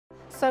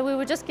So we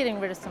were just getting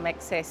rid of some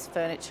excess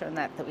furniture and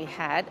that we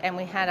had, and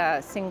we had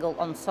a single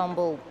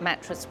ensemble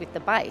mattress with the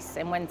base,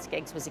 and when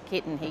Skeggs was a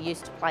kitten he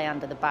used to play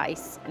under the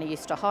base and he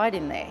used to hide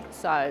in there.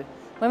 So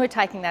when we were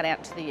taking that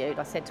out to the ute,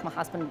 I said to my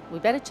husband, we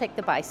better check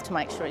the base to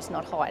make sure he's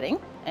not hiding,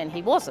 and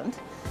he wasn't.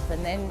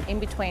 And then in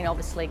between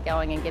obviously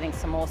going and getting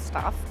some more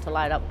stuff to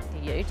load up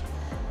the ute,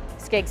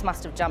 Skeggs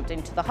must have jumped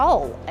into the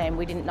hole, and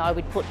we didn't know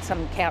we'd put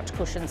some couch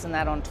cushions and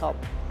that on top.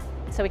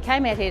 So we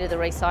came out here to the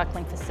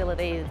recycling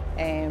facility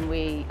and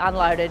we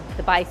unloaded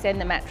the base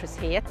and the mattress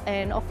here,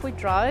 and off we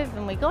drove,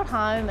 and we got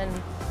home, and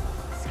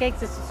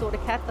Skeggs is the sort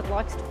of cat that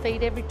likes to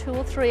feed every 2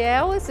 or 3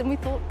 hours, and we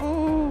thought,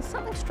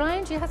 something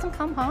strange, he hasn't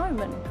come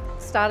home, and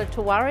started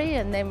to worry.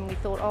 And then we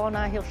thought, oh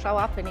no, he'll show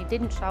up, and he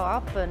didn't show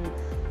up.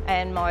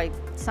 And my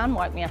son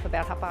woke me up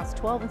about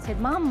 12:30 and said,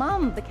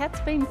 Mum, the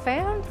cat's been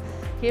found.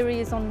 Here he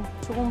is on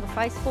Toowoomba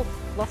Facebook,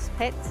 Lost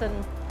Pets,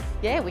 and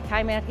yeah, we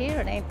came out here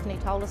and Anthony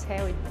told us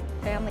how he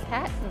found the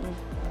cat and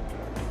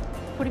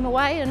put him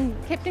away and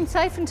kept him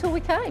safe until we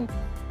came.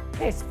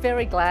 Yes,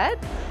 very glad.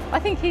 I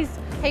think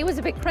he was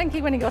a bit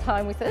cranky when he got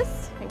home with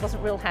us. He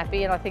wasn't real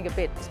happy, and I think a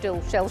bit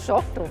still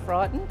shell-shocked or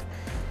frightened.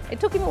 It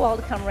took him a while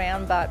to come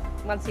round, but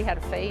once he had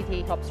a feed,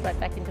 he hopped straight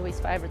back into his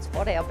favourite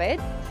spot, our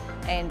bed.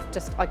 And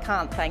just, I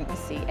can't thank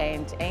Missy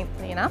and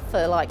Anthony enough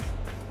for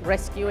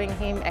rescuing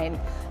him and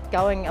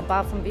going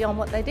above and beyond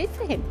what they did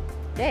for him.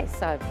 Yeah,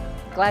 so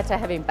glad to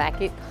have him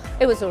back. It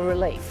was a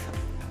relief.